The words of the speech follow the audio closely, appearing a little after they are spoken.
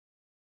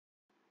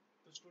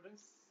So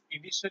students,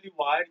 initially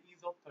wire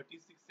is of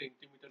 36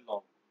 centimeter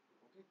long.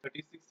 Okay,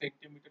 36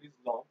 centimeter is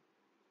long.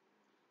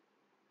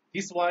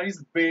 This wire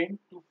is bent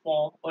to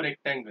form a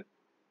rectangle.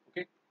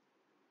 Okay,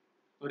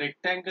 so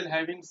rectangle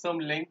having some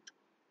length.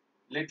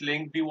 Let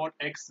length be what?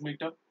 X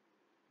meter.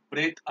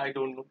 Breadth I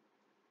don't know.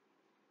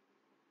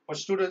 For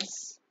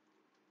students,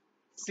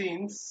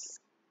 since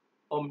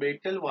a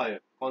metal wire,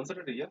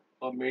 consider here,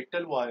 a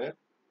metal wire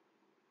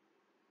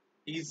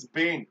is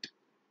bent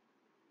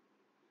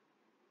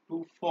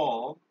to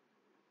form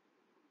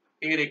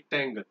a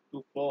rectangle.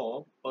 To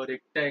form a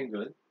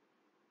rectangle.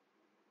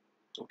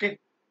 Okay,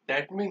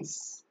 that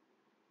means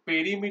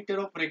perimeter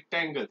of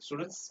rectangle.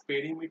 Students,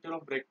 perimeter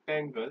of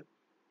rectangle.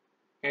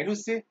 Can you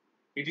say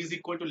it is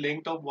equal to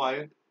length of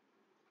wire?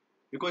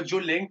 Because जो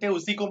length है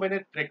उसी को मैंने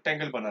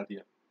rectangle बना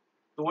दिया.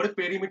 So what is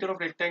perimeter of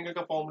rectangle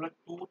का formula?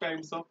 2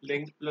 times of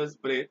length plus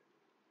breadth.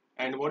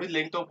 And what is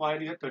length of wire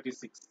here?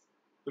 36.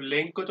 तो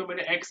length को तो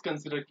मैंने x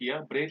consider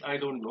किया. Breadth I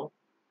don't know.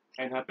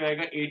 And यहाँ पे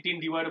आएगा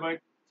 18 divided by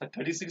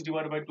 36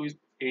 divided by 2 is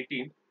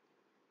 18.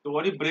 So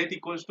what is breadth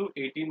equals to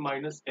 18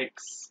 minus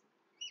x.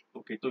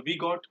 Okay, so we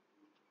got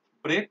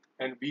breadth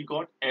and we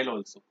got L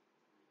also.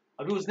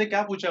 अभी उसने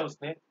क्या पूछा है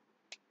उसने?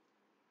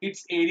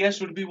 Its area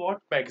should be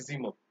what?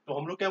 Maximum. तो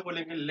हम लोग क्या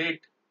बोलेंगे? Let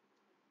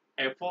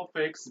f of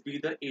x be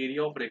the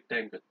area of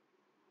rectangle.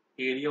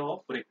 Area of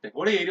rectangle.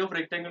 What is area of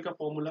rectangle का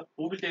formula?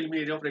 Who will tell me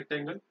area of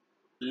rectangle?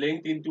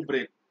 Length into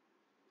breadth.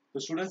 So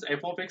students, f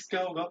of x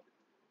क्या होगा?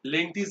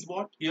 Length is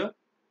what here?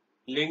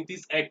 Length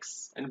is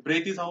x and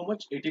breadth is how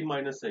much? 18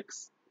 minus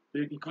x.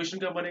 तो equation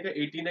क्या बनेगा?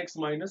 18x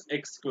minus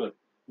x square.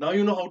 Now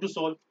you know how to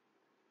solve.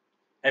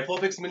 f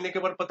of x मिलने के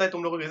बाद पता है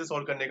तुम लोगों को कैसे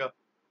solve करने का.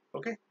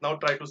 Okay? Now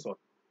try to solve.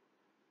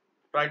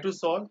 Try to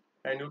solve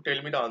and you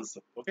tell me the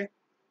answer. Okay?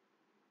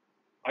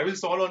 I will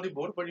solve on the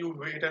board, but you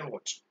wait and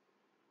watch.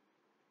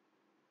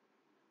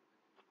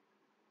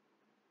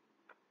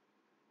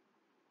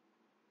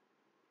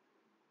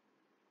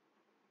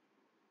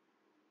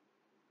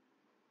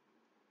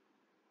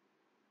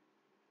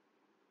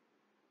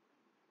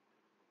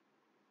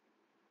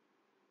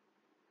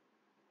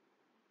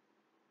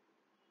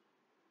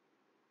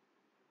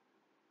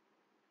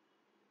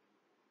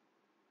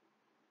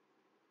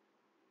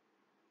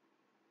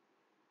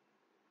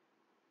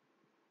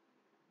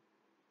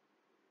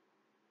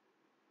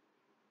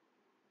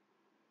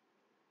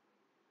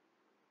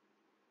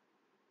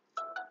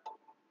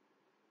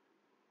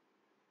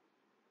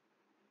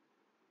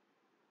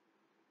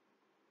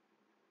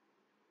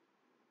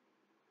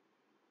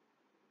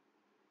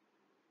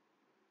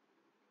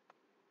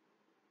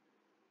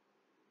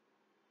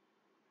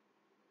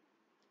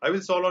 I will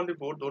solve on the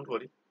board, don't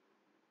worry.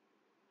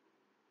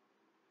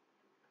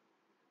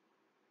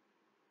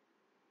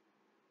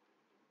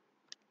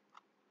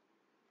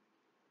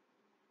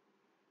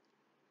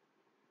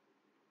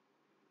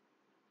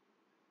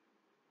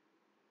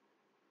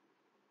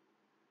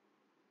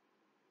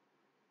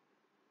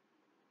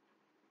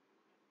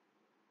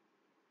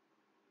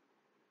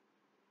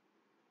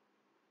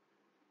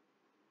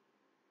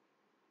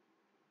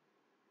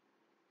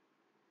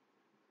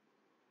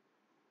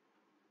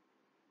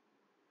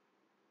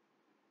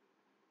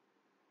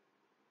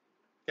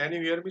 Can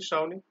you hear me,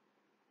 Shravani?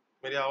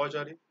 मेरी आवाज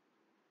आ रही?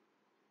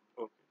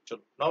 Okay,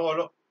 चलो. Now all.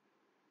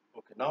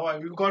 Okay, now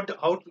you got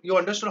how you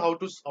understood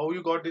how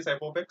you got this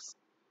f of x.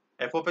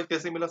 F of x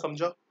कैसे मिला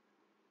समझा?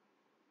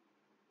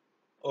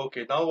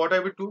 Okay, now what I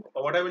will do?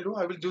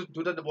 I will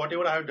do the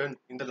whatever I have done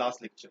in the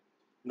last lecture.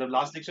 In the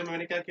last lecture में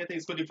मैंने क्या किया था?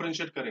 इसको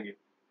differentiate करेंगे.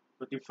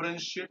 So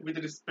differentiate with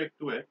respect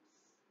to x.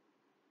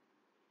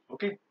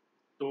 Okay,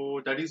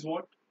 so that is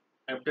what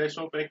f dash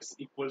of x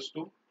equals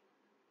to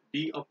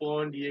d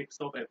upon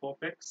dx of f of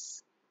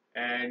x,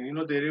 and you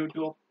know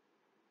derivative of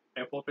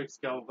f of x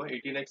क्या होगा?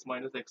 18x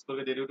minus x का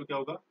derivative क्या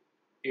होगा?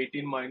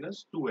 18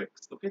 minus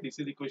 2x. Okay, this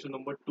is equation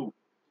number 2.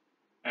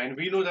 And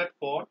we know that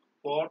for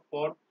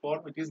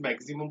which is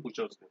maximum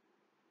पूछा उसने.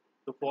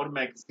 तो for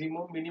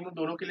maximum minimum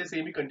दोनों के लिए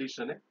सेम ही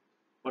कंडीशन है,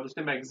 पर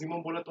उसने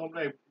maximum बोला तो हम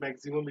लोग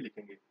maximum ही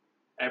लिखेंगे.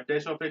 f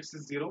dash of x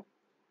is 0.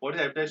 What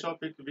is f dash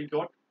of x? We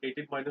got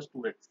 18 minus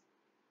 2x.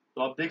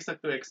 तो आप देख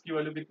सकते हो x की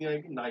वैल्यू कितनी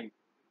आएगी? 9.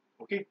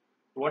 Okay,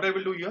 so what I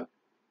will do here?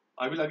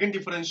 I will again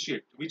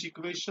differentiate. Which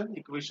equation?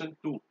 Equation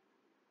 2.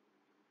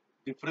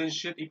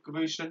 Differentiate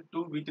equation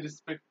 2 with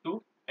respect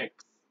to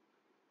x.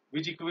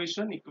 Which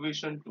equation?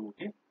 Equation 2.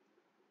 Okay.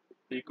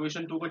 तो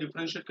equation 2 को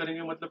differentiate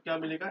करेंगे मतलब क्या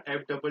मिलेगा?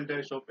 f double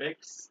dash of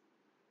x,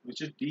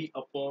 which is d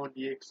upon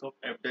dx of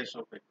f dash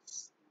of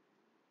x.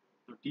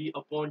 तो d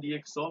upon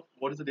dx of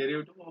what is the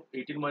derivative of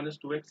 18 minus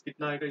 2x?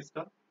 कितना आएगा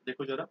इसका?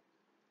 देखो जरा.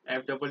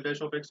 f double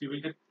dash of x you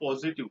will get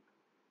positive.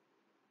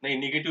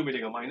 नहीं negative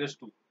मिलेगा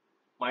 -2.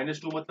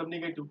 -2 मतलब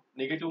negative.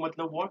 Negative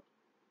मतलब what?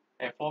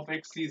 f of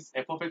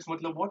x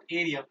मतलब what?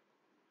 Area.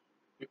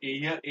 तो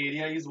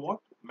area is what?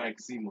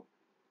 Maximum.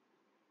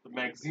 तो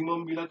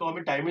maximum मिला तो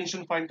हमें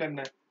dimension find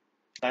करना है.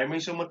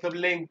 Dimension मतलब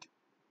length.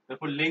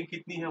 देखो length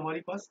कितनी है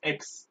हमारे पास?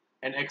 x.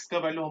 And x का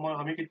वैल्यू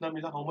हमें कितना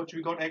मिला? How much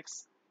we got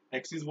x?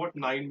 X is what?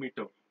 9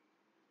 meter.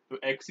 तो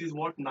x is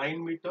what?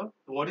 9 meter.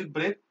 So what is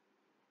breadth?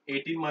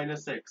 18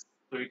 minus x.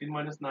 तो 18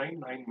 minus 9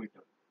 9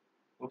 मीटर.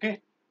 ओके,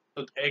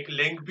 तो एक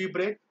लेंथ भी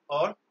ब्रेथ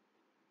और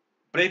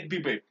ब्रेथ भी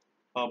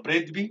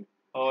ब्रेथ भी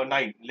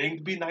 9, लेंथ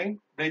भी 9,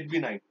 ब्रेथ भी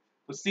 9.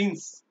 तो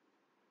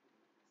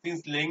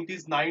since length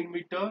is 9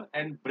 meter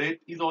and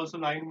breadth is also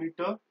 9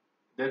 meter,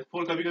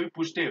 therefore कभी कभी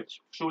पूछते हैं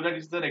show that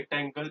is the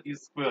rectangle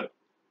is square.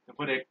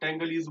 therefore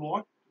rectangle is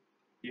what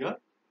here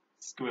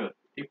square.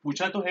 ये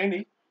पूछा तो है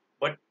नहीं,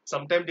 but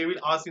sometime they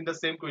will ask in the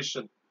same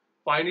question,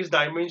 find its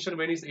dimension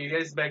when its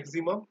area is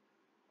maximum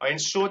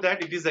and show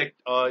that it is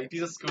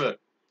a square.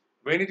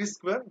 when it is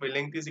square when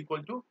length is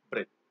equal to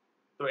breadth.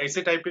 तो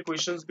ऐसे type के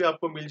questions भी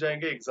आपको मिल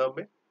जाएंगे exam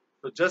में.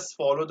 तो just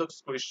follow the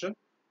question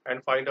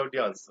and find out the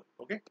answer.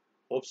 Okay,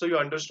 hope so you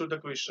understood the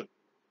question.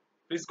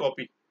 Please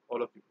copy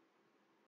all of you.